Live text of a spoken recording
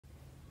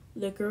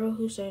The girl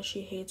who says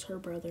she hates her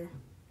brother.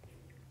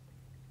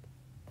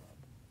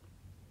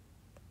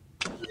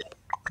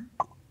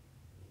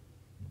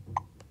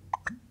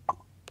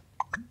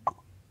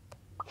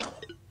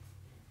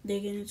 They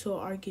get into an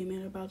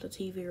argument about the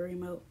TV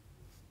remote,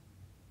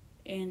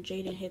 and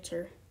Jaden hits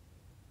her.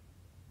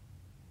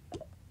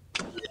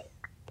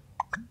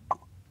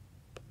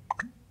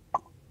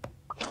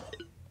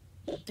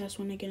 That's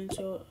when they get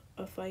into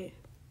a fight.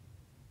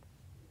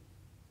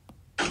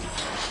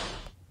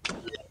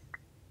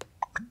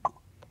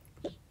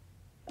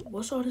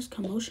 What's all this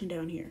commotion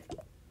down here?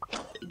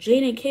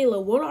 Jaden and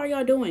Kayla, what are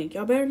y'all doing?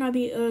 Y'all better not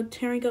be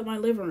tearing up my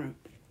living room.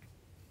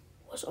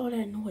 What's all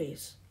that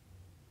noise?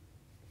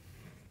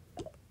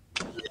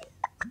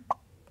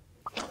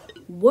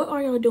 What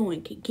are y'all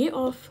doing? Get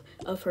off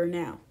of her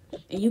now.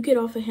 And you get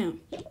off of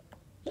him.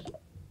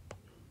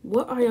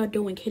 What are y'all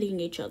doing hitting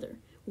each other?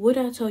 What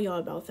did I tell y'all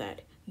about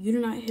that? You do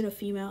not hit a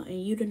female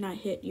and you do not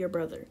hit your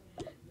brother.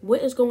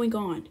 What is going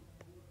on?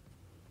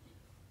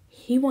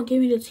 He won't give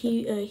me the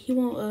he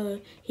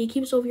won't he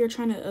keeps over here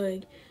trying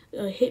to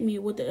hit me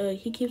with the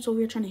he keeps over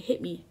here trying to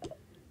hit me.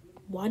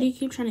 Why do you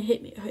keep trying to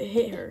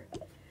hit her?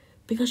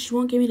 Because she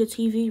won't give me the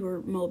TV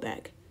remote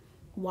back.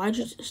 Why'd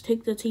you just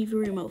take the TV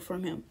remote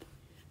from him?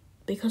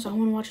 Because I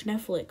want to watch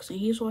Netflix and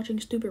he's watching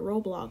stupid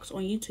Roblox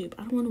on YouTube.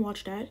 I don't want to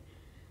watch that.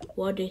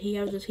 Well, did he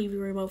have the TV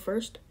remote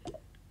first?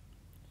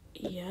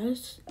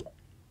 Yes.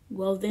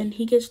 Well, then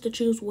he gets to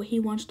choose what he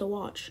wants to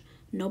watch.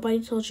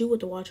 Nobody tells you what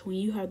to watch when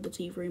you have the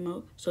TV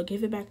remote, so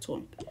give it back to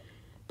him.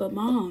 But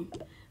Mom,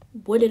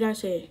 what did I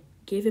say?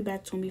 Give it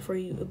back to him before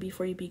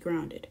you be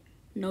grounded.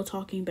 No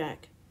talking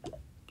back.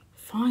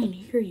 Fine,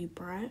 hear you,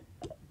 brat.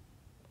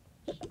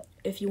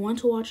 If you want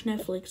to watch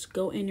Netflix,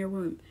 go in your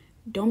room.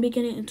 Don't be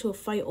getting into a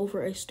fight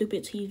over a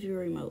stupid TV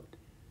remote.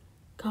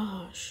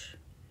 Gosh.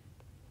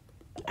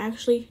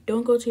 Actually,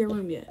 don't go to your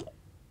room yet.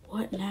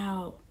 What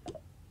now?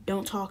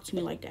 Don't talk to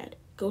me like that.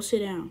 Go sit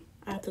down.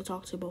 I have to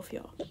talk to both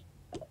y'all.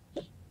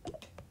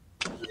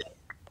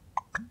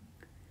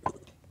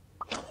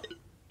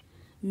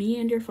 Me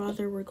and your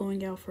father were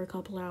going out for a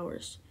couple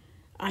hours.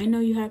 I know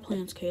you had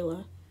plans,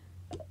 Kayla.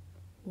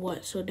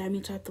 What, so that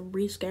means I have to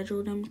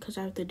reschedule them because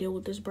I have to deal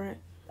with this brat?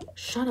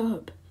 Shut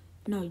up.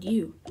 No,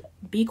 you.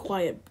 Be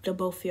quiet, the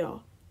both of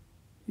y'all.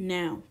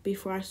 Now,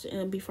 before I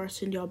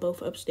send y'all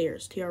both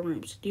upstairs to your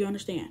rooms. Do you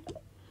understand?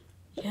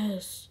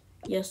 Yes.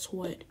 Yes,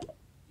 what?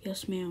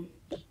 Yes, ma'am.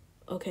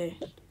 Okay.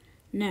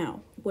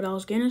 Now, what I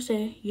was gonna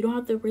say, you don't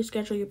have to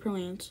reschedule your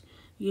plans.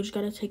 You just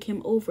gotta take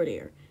him over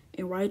there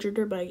and ride your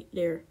dirt bike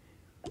there.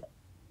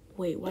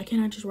 Wait, why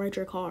can't I just ride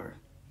your car?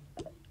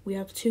 We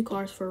have 2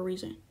 cars for a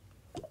reason.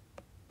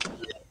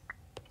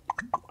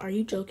 Are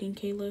you joking,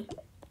 Kayla?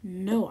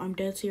 No, I'm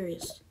dead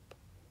serious.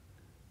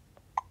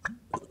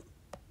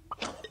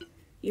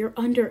 You're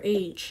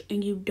underage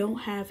and you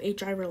don't have a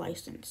driver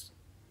license.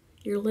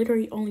 You're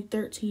literally only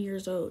 13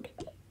 years old.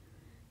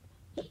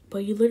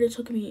 But you literally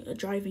took me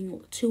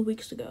driving 2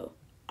 weeks ago.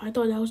 I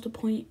thought that was the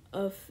point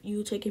of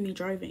you taking me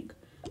driving.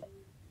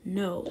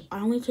 No,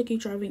 I only took you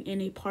driving in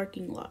a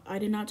parking lot. I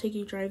did not take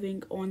you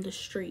driving on the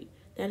street.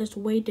 That is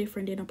way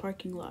different than a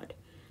parking lot.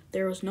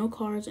 There was no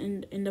cars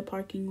in the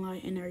parking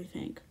lot and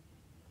everything.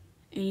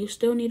 And you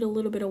still need a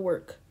little bit of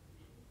work.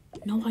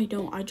 No, I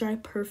don't. I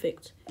drive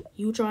perfect.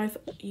 You drive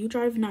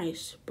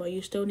nice, but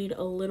you still need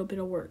a little bit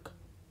of work.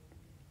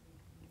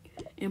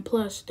 And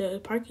plus, the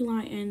parking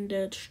lot and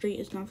the street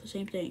is not the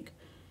same thing.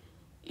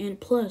 And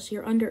plus,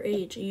 you're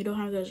underage and you don't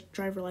have a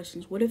driver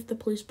license. What if the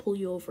police pull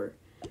you over?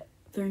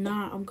 They're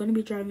not. I'm going to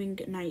be driving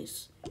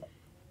nice.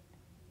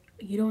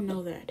 You don't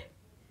know that.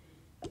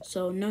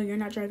 So, no, you're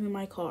not driving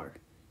my car.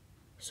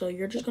 So,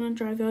 you're just going to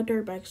drive your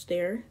dirt bikes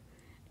there.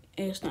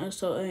 And it's not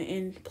so.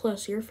 And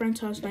plus, your friend's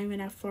house is not even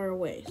that far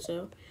away.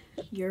 So,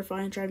 you're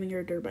fine driving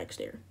your dirt bikes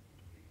there.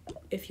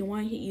 If you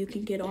want, you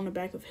can get on the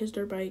back of his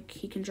dirt bike.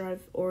 He can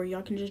drive, or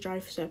y'all can just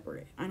drive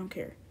separate. I don't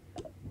care.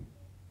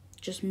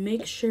 Just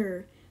make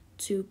sure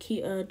to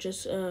keep.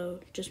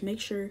 Just make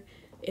sure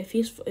if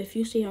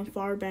you see him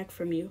far back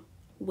from you,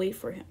 wait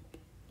for him.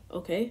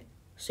 Okay.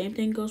 Same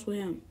thing goes with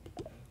him.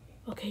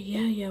 Okay.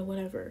 Yeah.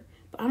 Whatever.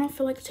 But I don't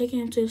feel like taking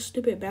him to a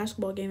stupid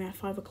basketball game at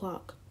 5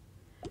 o'clock.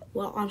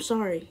 Well, I'm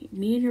sorry.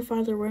 Me and your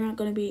father, we're not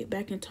going to be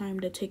back in time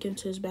to take him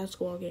to his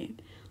basketball game.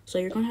 So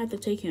you're going to have to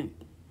take him.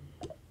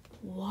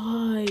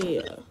 Why?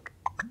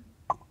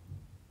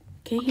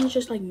 Can't he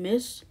just like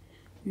miss?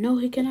 No,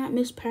 he cannot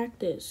miss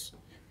practice.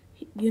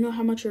 You know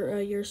how much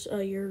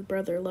your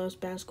brother loves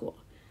basketball.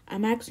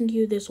 I'm asking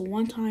you this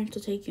one time to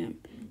take him.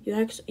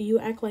 You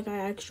act like I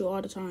ask you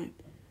all the time.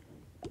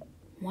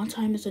 One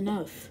time is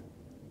enough.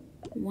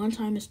 One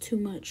time is too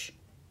much.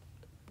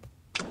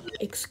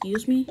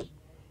 Excuse me?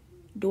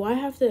 Do I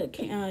have to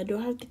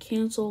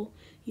cancel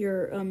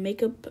your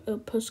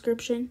makeup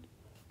prescription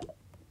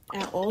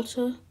at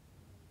Ulta?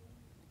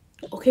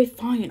 Okay,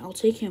 fine. I'll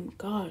take him.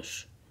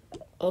 Gosh.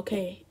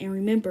 Okay, and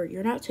remember,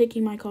 you're not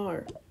taking my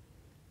car.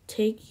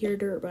 Take your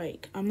dirt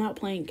bike. I'm not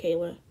playing,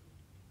 Kayla.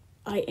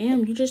 I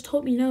am. You just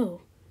told me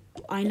no.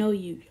 I know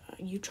you.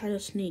 You try to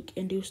sneak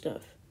and do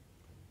stuff.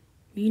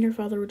 Me and your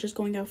father were just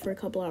going out for a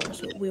couple hours.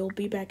 So we'll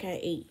be back at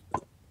 8.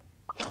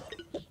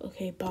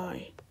 Okay,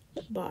 bye.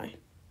 Bye.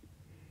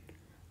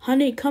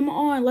 Honey, come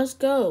on, let's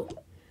go.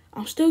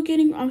 I'm still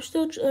trying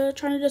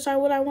to decide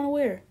what I want to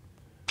wear.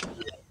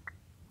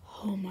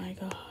 Oh my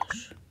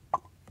gosh.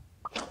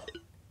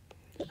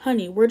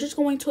 Honey, we're just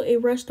going to a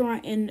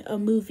restaurant and a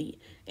movie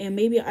and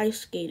maybe ice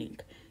skating.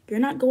 You're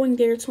not going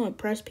there to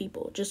impress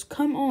people. Just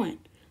come on.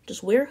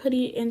 Just wear a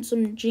hoodie and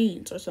some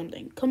jeans or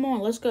something. Come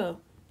on, let's go.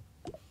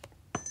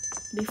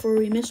 Before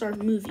we miss our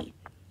movie.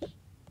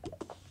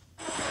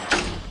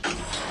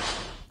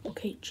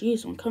 Okay,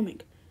 jeez, I'm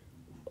coming.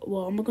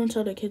 Well, I'm going to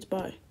tell the kids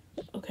bye.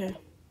 Okay.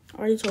 I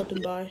already told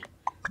them bye.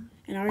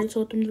 And I already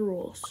told them the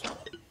rules.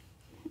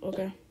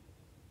 Okay.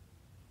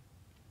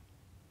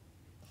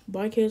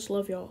 Bye, kids.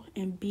 Love y'all.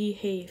 And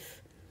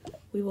behave.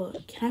 We will.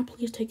 Can I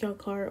please take your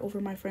car over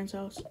my friend's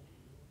house?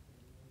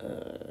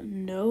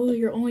 No.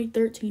 You're only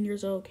 13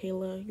 years old,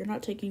 Kayla. You're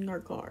not taking our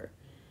car.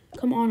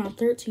 Come on, I'm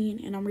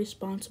 13 and I'm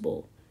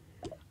responsible.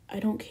 I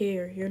don't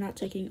care. You're not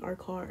taking our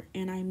car.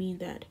 And I mean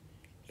that.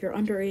 You're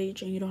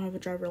underage and you don't have a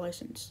driver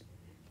license.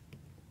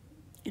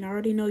 And I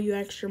already know you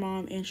asked your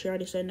mom and she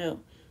already said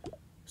no.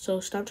 So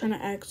stop trying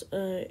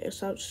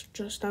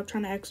to stop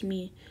trying to ask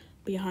me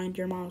behind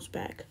your mom's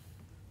back.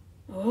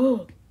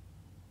 Oh.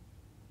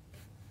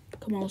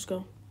 Come on, let's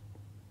go.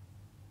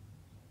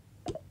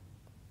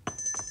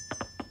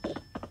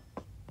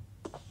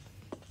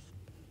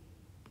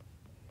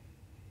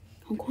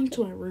 I'm going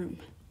to my room.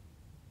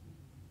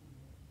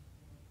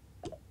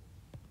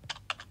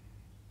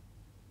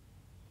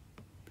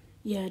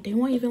 Yeah, they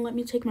won't even let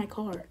me take my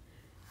car.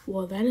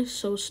 Well, that is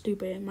so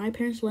stupid. My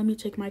parents let me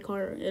take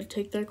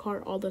take their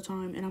car all the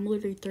time, and I'm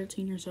literally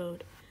 13 years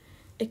old.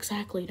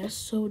 Exactly, that's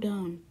so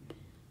dumb.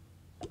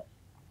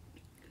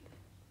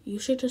 You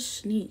should just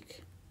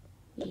sneak.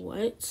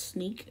 What?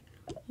 Sneak?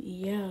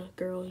 Yeah,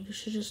 girl, you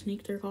should just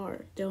sneak their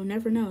car. They'll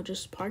never know.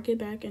 Just park it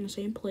back in the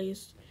same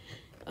place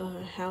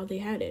how they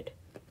had it.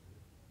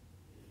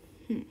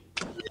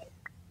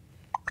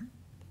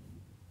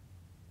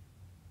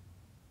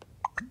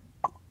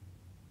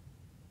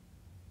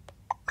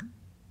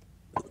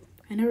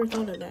 I never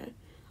thought of that.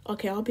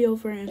 Okay, I'll be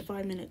over in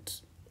 5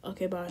 minutes.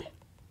 Okay, bye.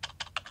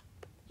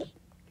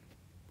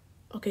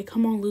 Okay,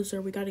 come on, loser.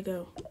 We gotta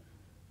go.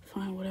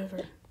 Fine,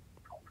 whatever.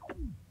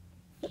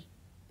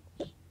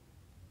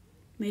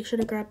 Make sure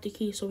to grab the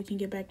key so we can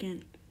get back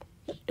in.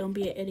 Don't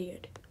be an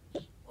idiot.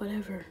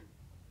 Whatever.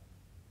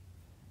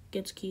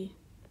 Gets key.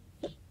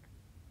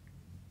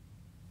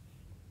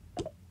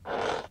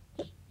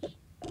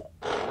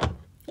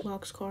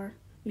 Locks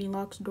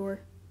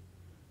door.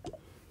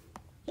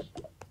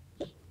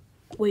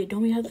 Wait,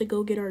 don't we have to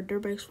go get our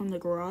dirt bikes from the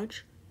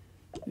garage?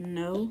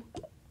 No.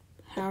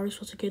 How are we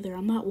supposed to get there?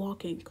 I'm not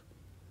walking.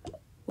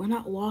 We're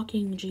not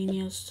walking,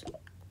 genius.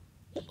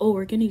 Oh,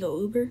 we're getting an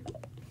Uber?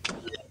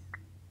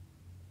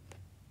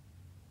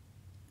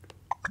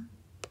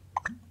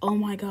 Oh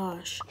my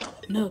gosh.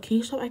 No, can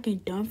you stop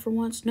acting dumb for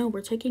once? No,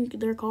 we're taking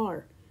their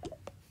car.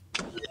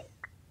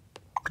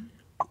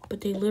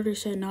 But they literally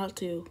said not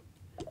to.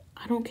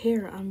 I don't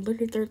care. I'm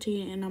literally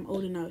 13 and I'm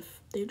old enough.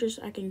 They're just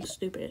acting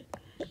stupid.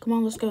 Come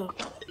on, let's go.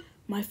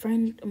 My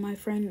friend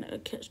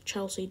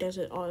Chelsea does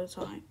it all the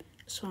time.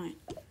 It's fine.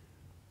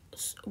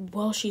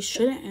 Well, she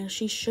shouldn't, and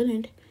she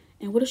shouldn't.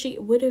 And what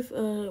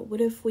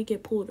if we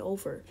get pulled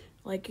over,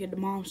 like the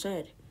mom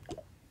said?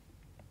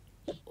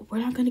 We're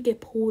not gonna get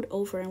pulled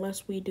over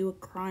unless we do a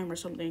crime or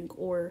something,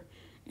 or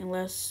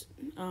unless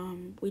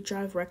we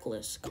drive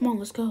reckless. Come on,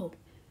 let's go.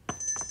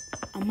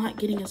 I'm not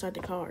getting inside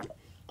the car.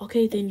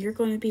 Okay, then you're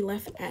gonna be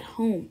left at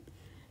home.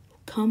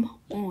 Come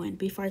on,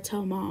 before I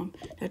tell mom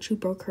that you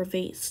broke her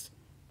vase.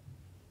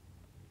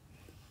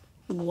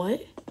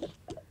 What?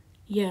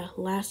 Yeah,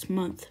 last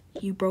month.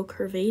 You broke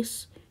her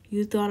vase?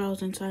 You thought I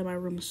was inside my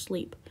room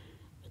asleep,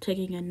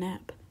 taking a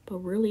nap. But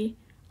really,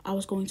 I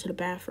was going to the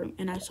bathroom,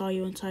 and I saw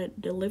you inside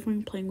the living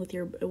room playing with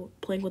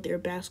your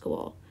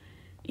basketball.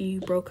 And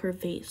you broke her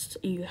vase,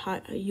 and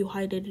you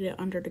hid it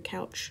under the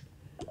couch.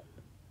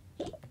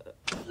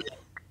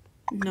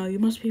 No, you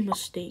must be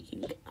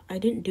mistaken. I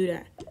didn't do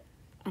that.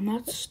 I'm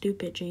not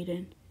stupid,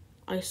 Jaden.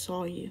 I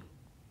saw you.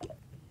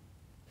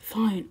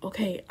 Fine,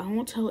 okay, I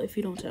won't tell if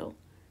you don't tell.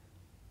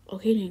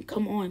 Okay then,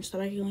 come on,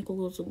 stop acting like a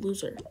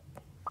loser.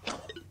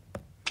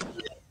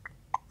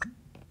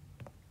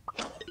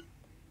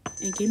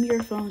 And give me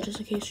your phone just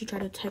in case you try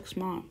to text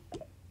mom.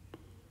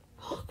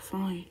 Oh,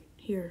 fine,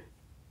 here.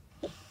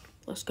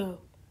 Let's go.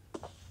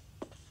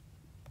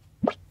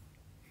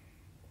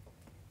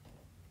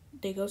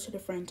 They go to the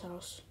friend's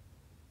house.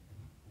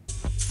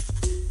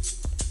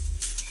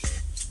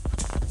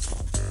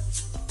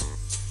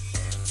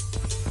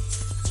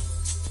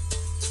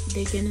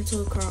 They get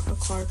into a car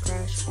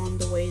crash on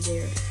the way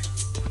there.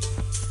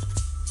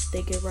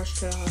 They get rushed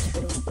to the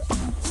hospital.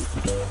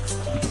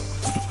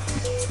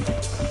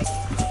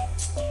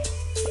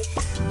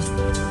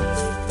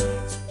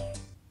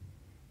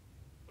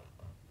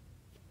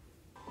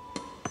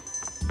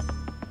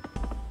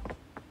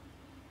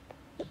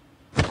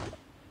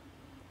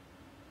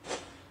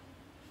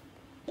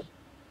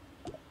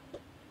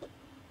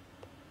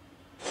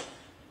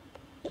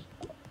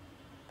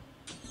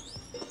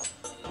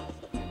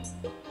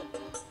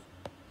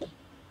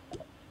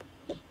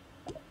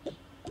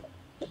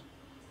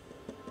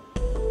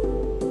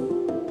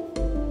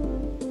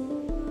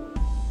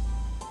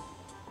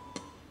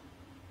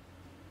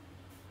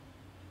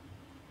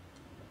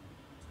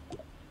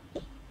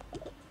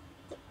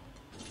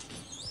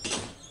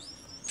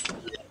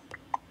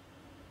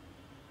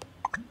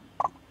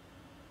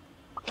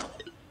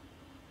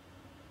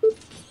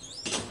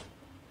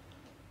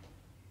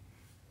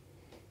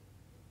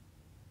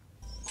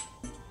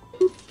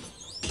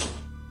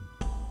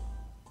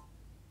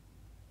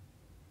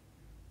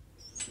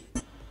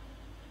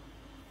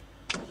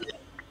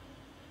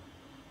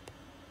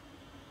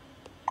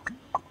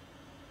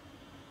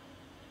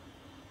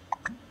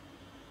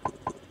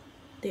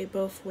 They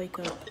both wake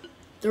up.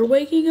 They're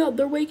waking up.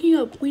 They're waking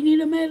up. We need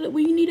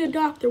a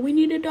doctor. We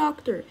need a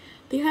doctor.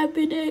 They have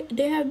been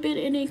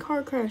in a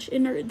car crash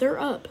and they're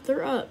up.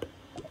 They're up.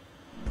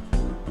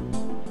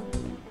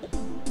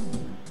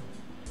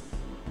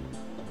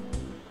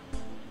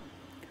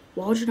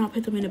 Why would you not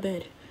put them in a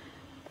bed?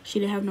 She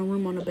didn't have no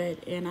room on the bed,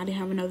 and I didn't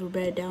have another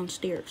bed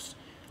downstairs.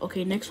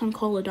 Okay, next time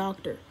call a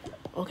doctor.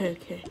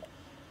 Okay.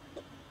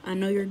 I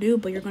know you're new,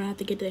 but you're gonna have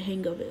to get the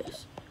hang of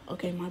this.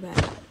 Okay, my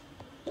bad.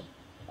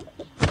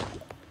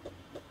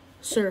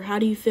 Sir, how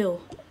do you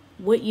feel?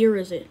 What year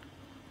is it?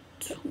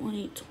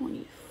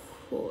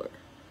 2024.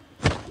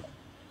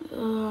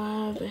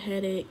 I have a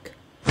headache.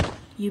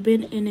 You've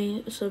been in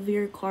a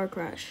severe car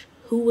crash.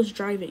 Who was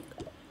driving?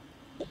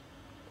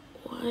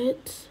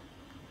 What?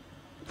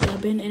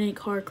 I've been in a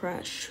car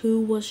crash. Who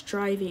was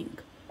driving?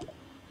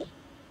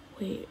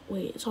 Wait,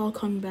 it's all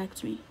coming back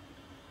to me.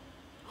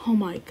 Oh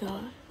my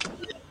god.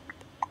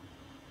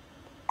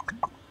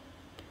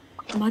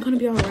 Am I gonna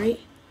be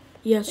alright?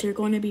 Yes, you're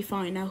going to be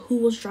fine. Now, who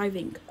was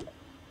driving?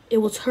 It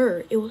was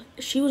her.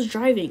 She was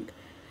driving.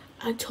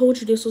 I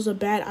told you this was a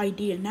bad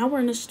idea. Now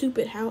we're in a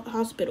stupid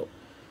hospital.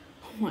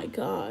 Oh my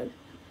god.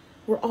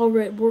 We're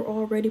already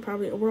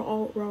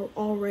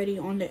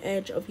on the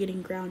edge of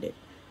getting grounded.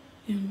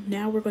 And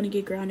now we're going to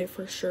get grounded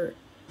for sure.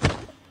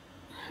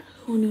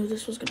 Who knew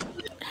this was going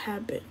to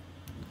happen?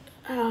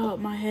 Ow,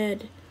 my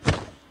head.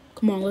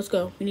 Come on, let's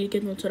go. We need to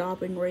get them to the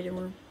operating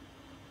room.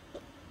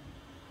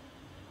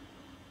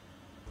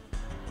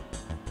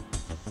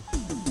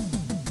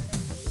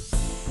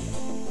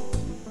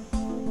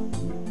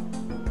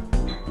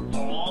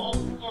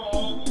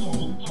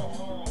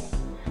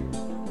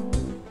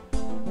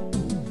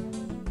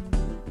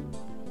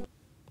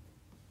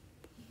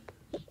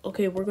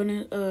 Okay, we're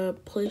gonna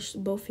place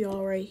both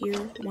y'all right here,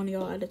 one of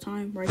y'all at a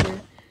time, right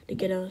here, to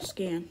get a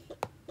scan.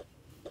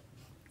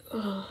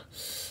 I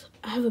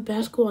have a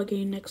basketball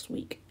game next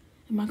week.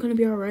 Am I gonna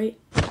be alright?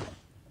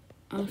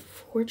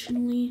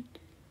 Unfortunately,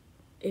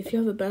 if you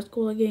have a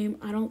basketball game,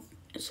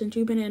 since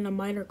you've been in a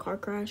minor car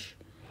crash,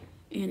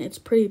 and it's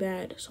pretty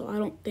bad, so I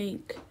don't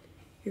think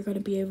you're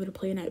gonna be able to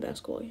play in that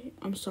basketball game.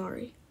 I'm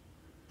sorry.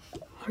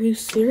 Are you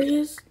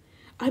serious?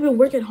 I've been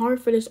working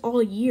hard for this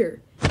all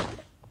year.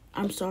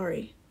 I'm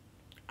sorry.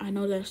 I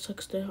know that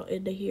sucks to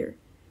hear.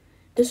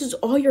 This is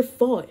all your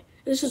fault.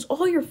 This is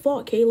all your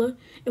fault, Kayla.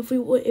 If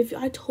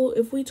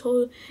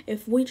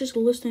we just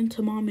listened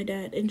to mom and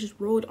dad and just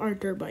rode our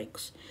dirt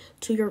bikes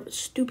to your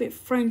stupid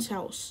friend's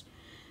house,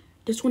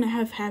 this wouldn't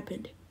have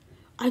happened.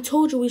 I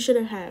told you we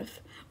shouldn't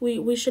have.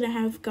 We shouldn't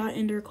have got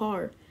in their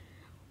car.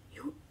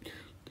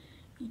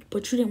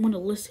 But you didn't want to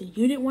listen.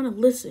 You didn't want to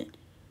listen.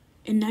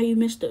 And now you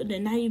missed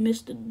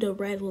the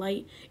red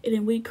light, and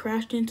then we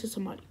crashed into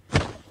somebody.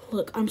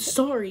 Look, I'm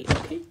sorry,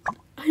 okay?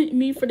 I didn't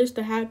mean for this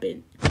to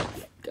happen.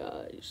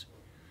 Guys.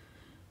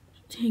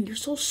 Dang, you're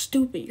so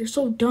stupid. You're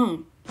so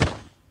dumb.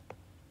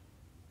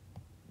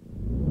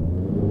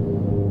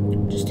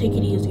 Just take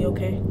it easy,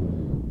 okay?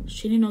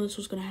 She didn't know this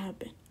was gonna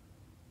happen.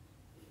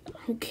 I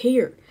don't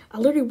care. I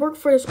literally worked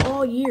for this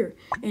all year,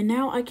 and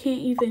now I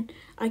can't even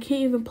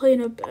play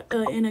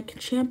in a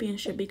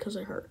championship because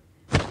of her.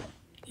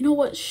 You know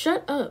what?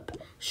 Shut up.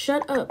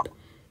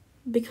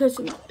 Because,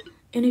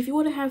 and if you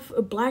would have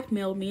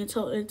blackmailed me and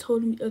told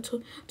me if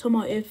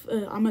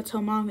I'm gonna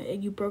tell mom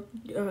you broke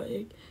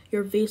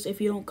your vase if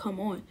you don't come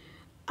on,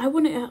 I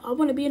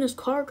wouldn't be in this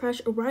car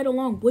crash right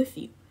along with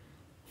you.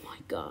 Oh my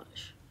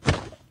gosh.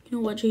 You know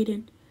what,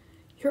 Jaden?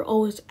 You're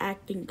always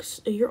acting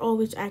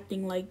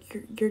like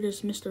you're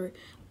this Mr.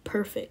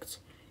 Perfect.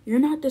 You're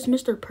not this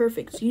Mr.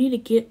 Perfect. So you need to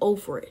get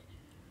over it.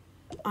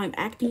 I'm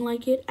acting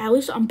like it. At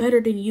least I'm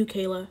better than you,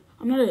 Kayla.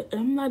 I'm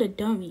not a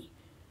dummy.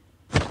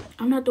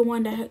 I'm not the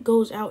one that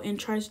goes out and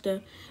tries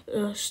to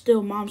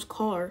steal mom's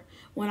car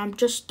when I'm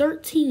just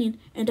 13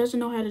 and doesn't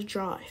know how to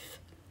drive.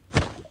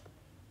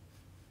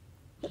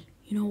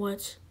 You know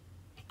what?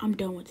 I'm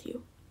done with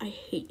you. I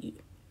hate you.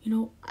 You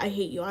know, I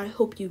hate you. I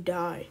hope you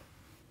die.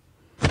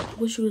 I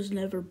wish you was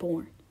never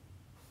born.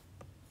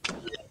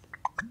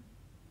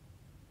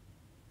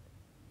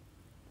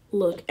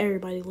 Look,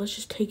 everybody, let's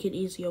just take it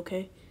easy,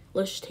 okay?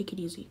 Let's just take it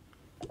easy.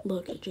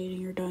 Look, Jaden,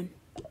 you're done.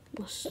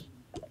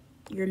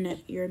 You're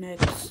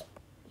next.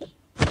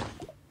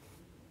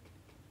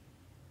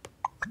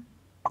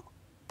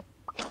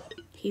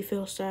 He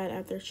feels sad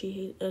after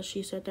she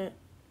said that.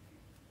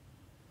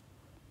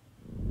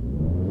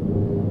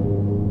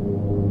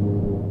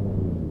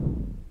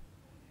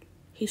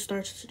 He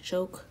starts to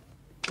choke.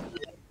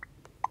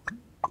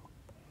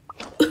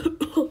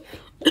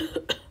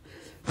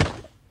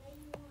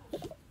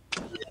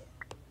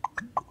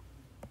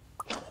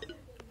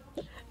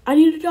 I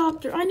need a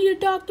doctor. I need a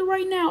doctor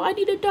right now. I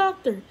need a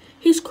doctor.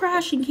 He's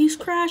crashing.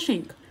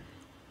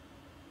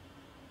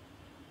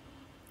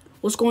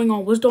 What's going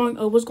on? What's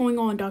going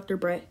on, Dr.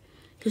 Brett?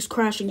 He's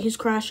crashing.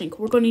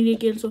 We're going to need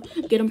to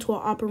get him to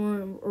our operating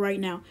room right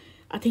now.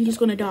 I think he's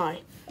going to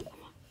die.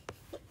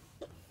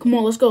 Come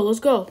on, let's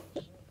go.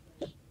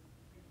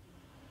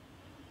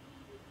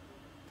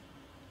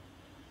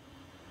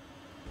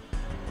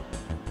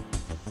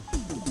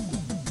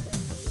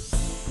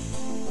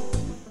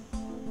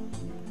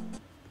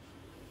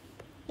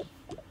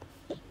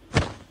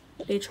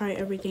 They try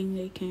everything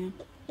they can.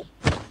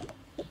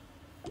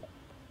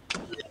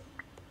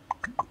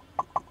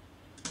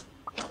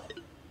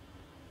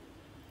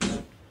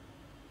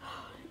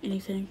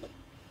 Anything?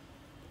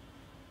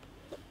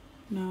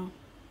 No.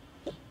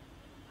 I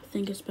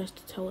think it's best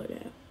to tell her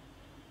that.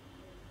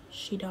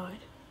 She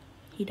died.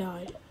 He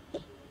died.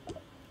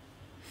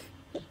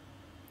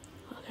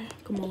 Okay,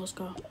 come on, let's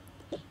go.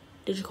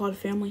 Did you call the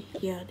family?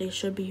 Yeah, they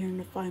should be here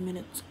in 5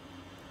 minutes.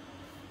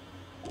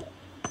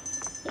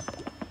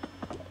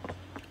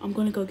 I'm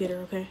gonna go get her,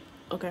 okay?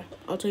 Okay,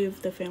 I'll tell you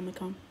if the family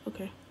come.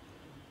 Okay.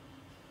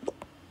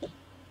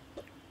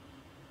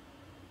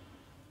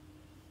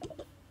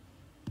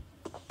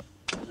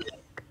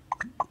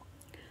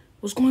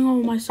 What's going on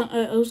with my son?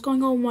 What's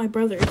going on with my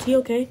brother? Is he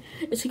okay?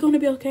 Is he going to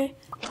be okay?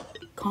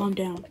 Calm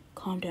down.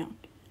 Calm down.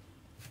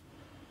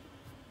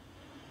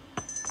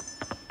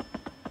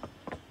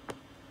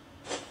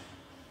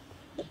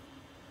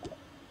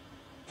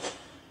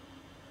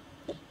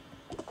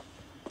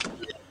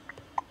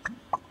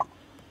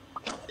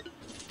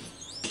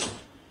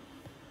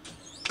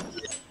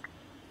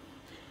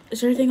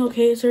 Is everything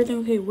okay? Is everything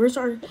okay? Where's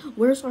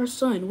our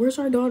son? Where's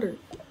our daughter?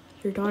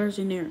 Your daughter's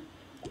in there.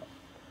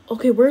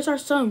 Okay, where's our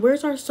son?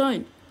 Where's our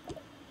son?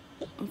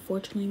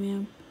 Unfortunately,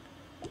 ma'am.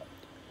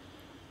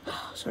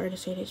 Sorry to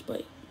say this,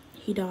 but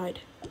he died.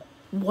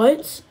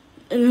 What?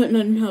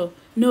 No.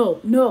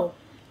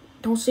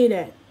 Don't say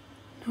that.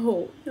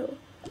 No.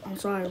 I'm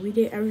sorry. We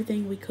did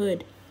everything we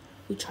could.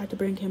 We tried to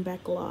bring him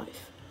back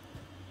alive,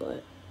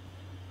 but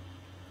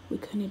we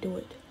couldn't do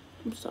it.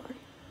 I'm sorry.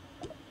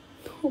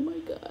 Oh my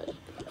god.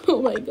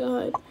 Oh my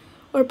god.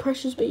 Our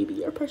precious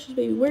baby. Our precious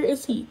baby. Where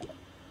is he?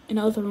 In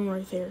the other room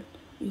right there.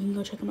 You can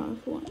go check him out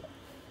if you want.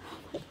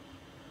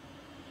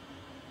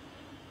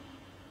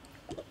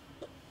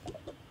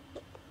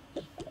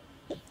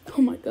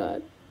 Oh my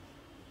god.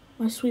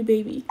 My sweet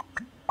baby.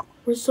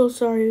 We're so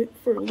sorry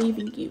for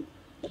leaving you.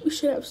 We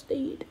should have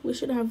stayed. We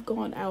should have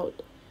gone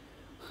out.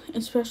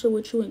 Especially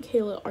with you and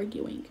Kayla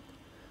arguing.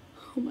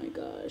 Oh my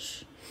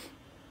gosh.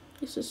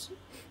 This is...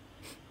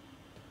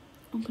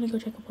 I'm gonna go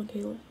check up on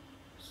Kayla.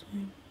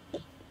 Same.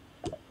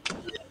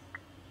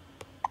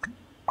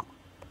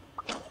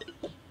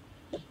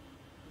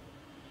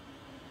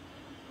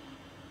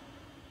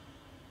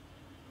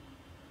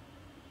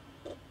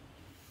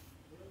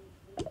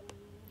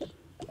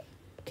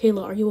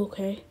 Kayla, are you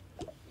okay?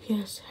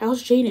 Yes.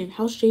 How's Jaden?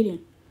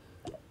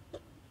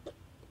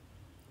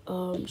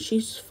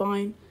 She's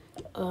fine.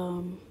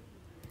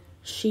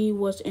 She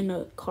was in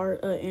a car,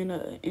 in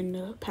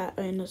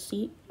a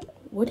seat.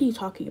 What are you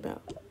talking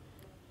about?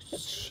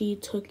 She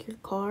took your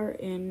car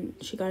and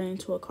she got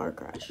into a car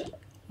crash.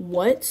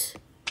 What?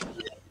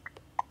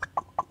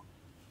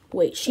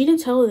 Wait, she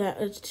didn't tell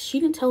that. She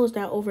didn't tell us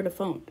that over the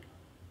phone.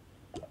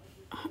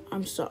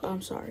 I'm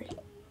sorry.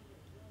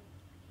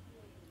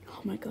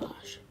 Oh my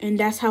gosh. And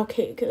that's how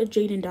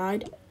Jaden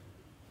died?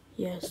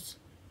 Yes.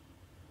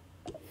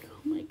 Oh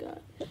my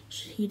god.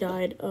 He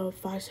died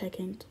 5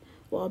 seconds.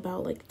 Well,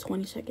 about like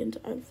 20 seconds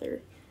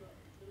after.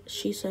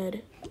 She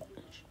said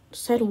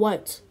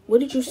what? What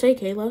did you say,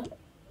 Kayla?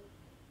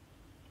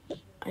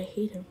 I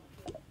hate him.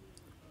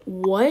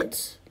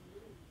 What?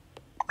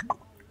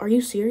 Are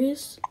you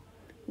serious?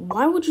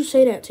 Why would you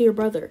say that to your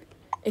brother?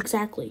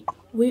 Exactly.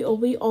 We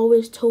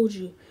always told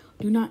you,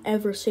 do not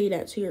ever say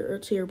that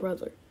to your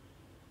brother.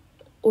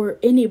 Or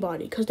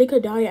anybody, because they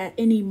could die at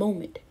any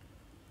moment.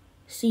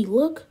 See,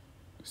 look.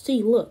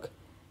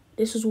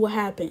 This is what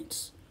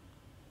happens.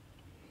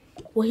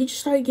 Well, he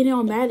just started getting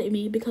all mad at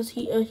me because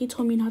he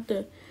told me not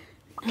to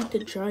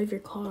drive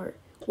your car.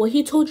 Well,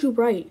 he told you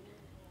right.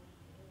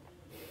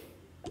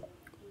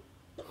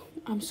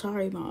 I'm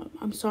sorry, Mom.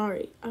 I'm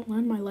sorry. I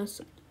learned my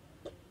lesson.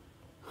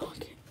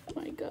 Okay.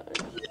 My God.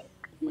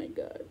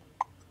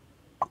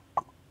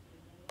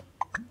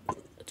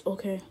 It's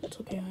okay,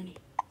 honey.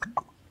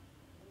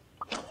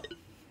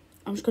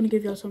 I'm just gonna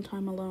give y'all some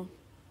time alone.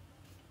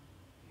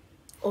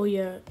 Oh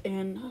yeah,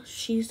 and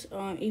she's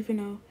even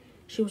though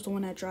she was the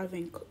one that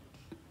driving,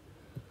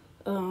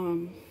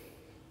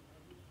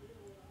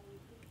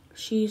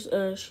 she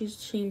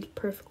seems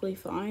perfectly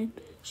fine.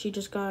 She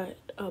just got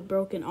a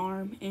broken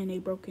arm and a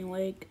broken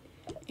leg,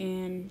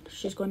 and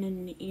she's gonna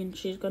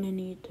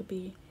need to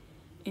be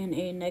in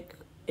a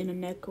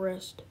neck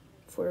rest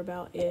for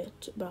about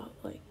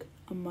like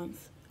a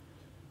month.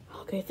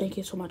 Okay, thank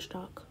you so much,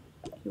 Doc.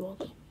 You're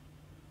welcome.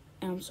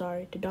 And I'm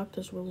sorry, the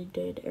doctors really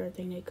did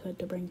everything they could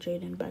to bring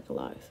Jaden back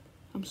alive.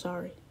 I'm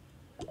sorry.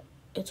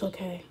 It's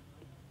okay.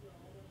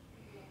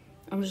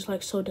 I'm just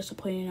like so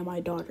disappointed in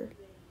my daughter.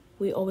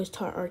 We always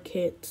taught our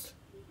kids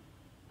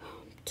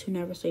to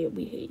never say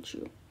we hate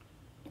you.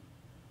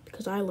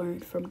 Because I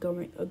learned from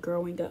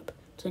growing up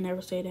to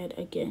never say that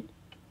again.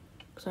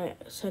 Because I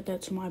said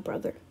that to my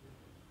brother.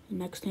 The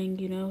next thing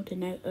you know,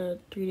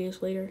 3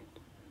 days later,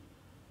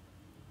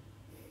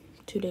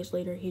 2 days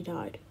later, he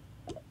died.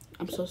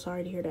 I'm so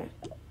sorry to hear that.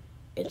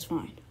 It's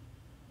fine.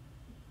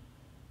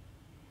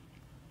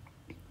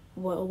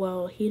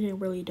 Well, he didn't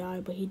really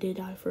die, but he did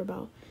die for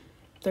about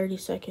 30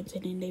 seconds,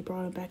 and then they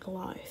brought him back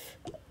alive.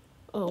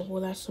 Oh,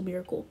 well, that's a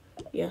miracle.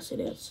 Yes, it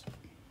is.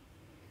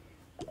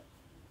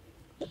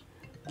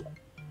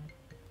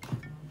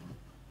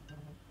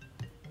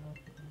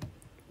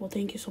 Well,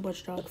 thank you so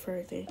much, Doc, for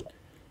everything.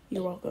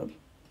 You're welcome.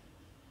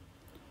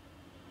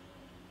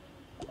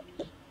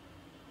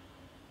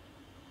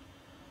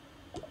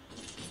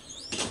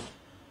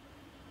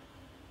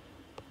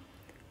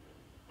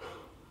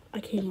 I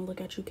can't even look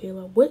at you,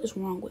 Kayla. What is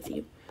wrong with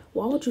you?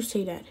 Why would you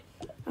say that?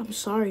 I'm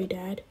sorry,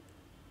 Dad.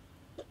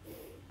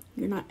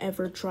 You're not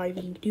ever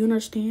driving. Do you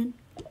understand?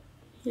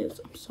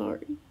 Yes, I'm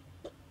sorry.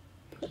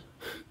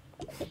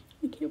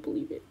 I can't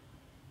believe it.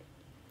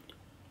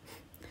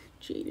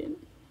 Jaden.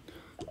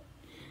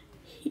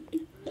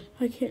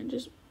 I can't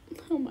just...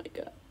 Oh my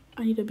God.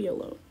 I need to be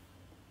alone.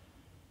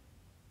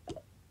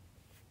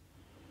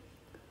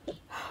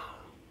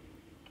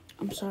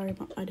 I'm sorry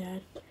about my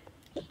dad.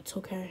 It's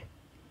okay.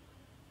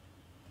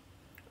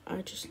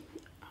 I just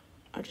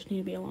need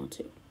to be alone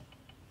too.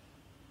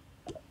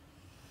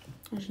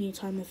 I just need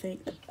time to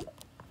think.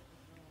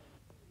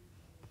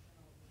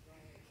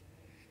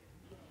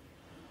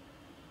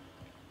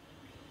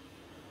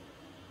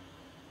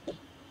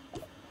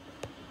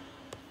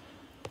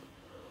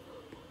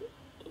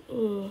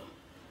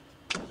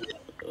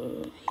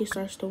 He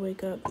starts to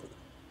wake up.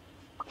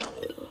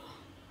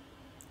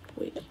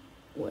 Wait,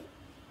 what?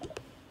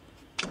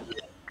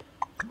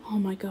 Oh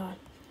my God.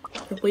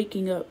 You're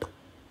waking up.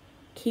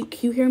 Can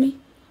you hear me?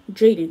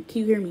 Jaden,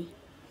 can you hear me?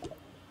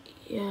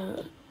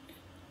 Yeah.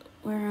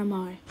 Where am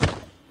I?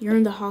 You're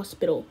in the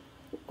hospital.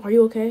 Are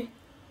you okay?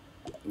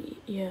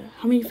 Yeah.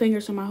 How many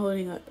fingers am I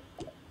holding up?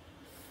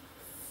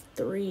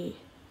 3.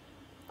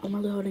 I'm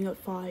really holding up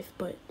 5,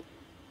 but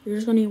you're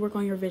just gonna need to work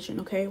on your vision,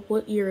 okay?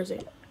 What year is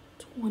it?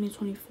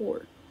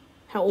 2024.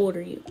 How old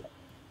are you?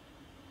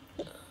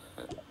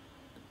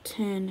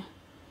 10.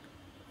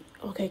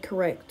 Okay,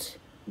 correct.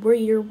 What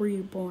year were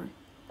you born?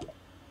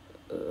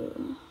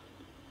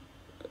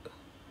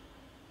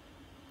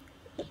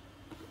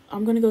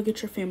 I'm gonna go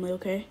get your family,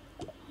 okay?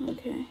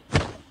 Okay.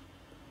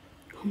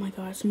 Oh my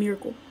God, it's a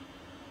miracle.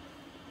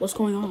 What's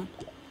going on?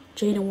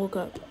 Jaden woke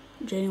up.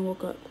 Jaden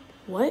woke up.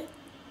 What?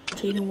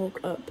 Jaden woke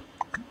up.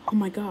 Oh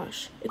my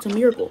gosh, it's a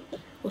miracle.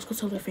 Let's go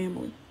tell their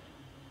family.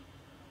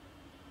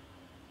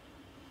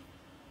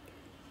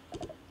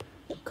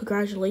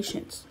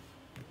 Congratulations.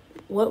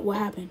 What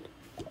happened?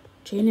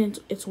 Jaden,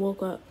 it's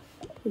woke up.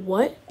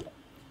 What?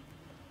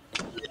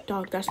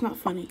 Dog, that's not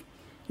funny.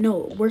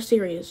 No, we're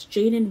serious.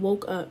 Jaden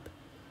woke up.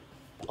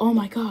 Oh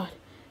my God.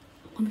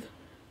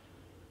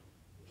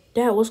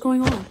 Dad, what's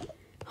going on?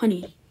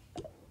 Honey.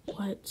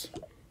 What?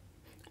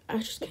 I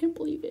just can't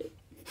believe it.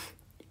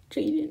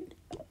 Jaden.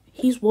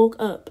 He's woke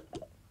up.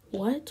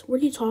 What?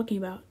 What are you talking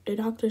about? The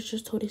doctors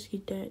just told us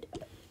he's dead.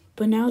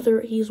 But now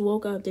he's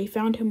woke up. They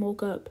found him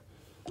woke up.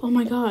 Oh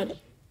my God.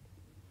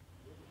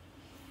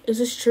 Is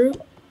this true?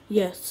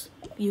 Yes.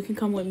 You can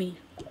come with me.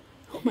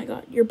 Oh my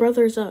God. Your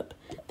brother's up.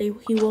 He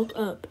woke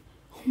up.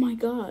 Oh my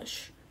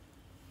gosh.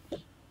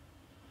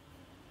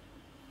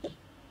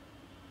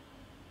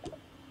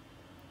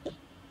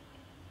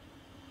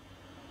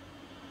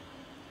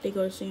 They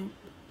go to see him.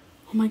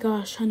 Oh my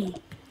gosh, honey.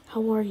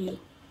 How are you?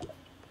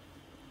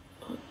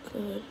 Oh,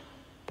 good.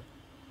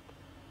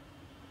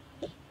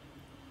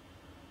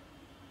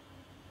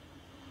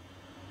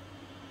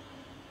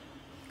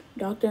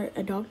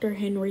 Dr.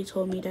 Henry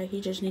told me that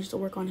he just needs to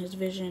work on his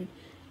vision,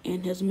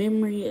 and his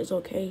memory is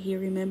okay. He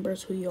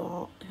remembers who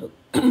y'all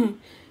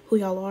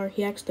are.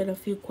 He asked it a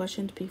few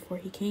questions before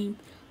he came,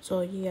 so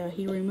yeah,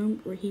 he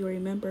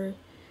remembered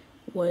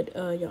what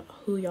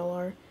who y'all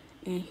are,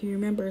 and he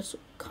remembers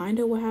kind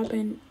of what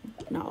happened,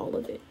 not all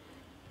of it,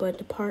 but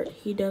the part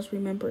he does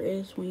remember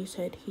is when you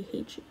said he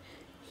hates you.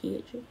 He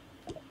hates you.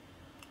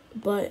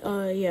 But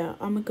yeah,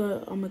 I'm gonna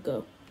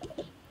go.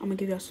 I'm gonna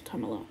give y'all some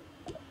time alone.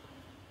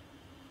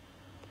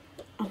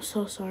 I'm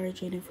so sorry,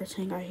 Jaden, for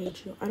saying I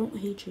hate you. I don't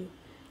hate you.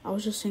 I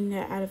was just saying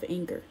that out of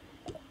anger.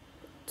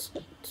 It's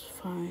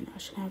fine. I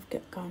shouldn't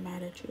have gotten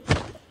mad at you.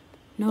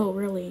 No,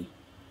 really.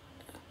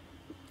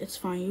 It's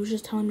fine. You was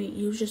just telling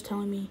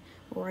me.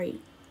 Right.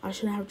 I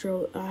shouldn't have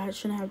drove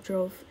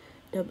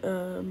the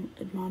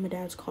mom and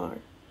dad's car.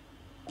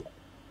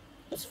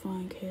 It's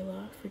fine,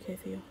 Kayla. I forgive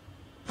you.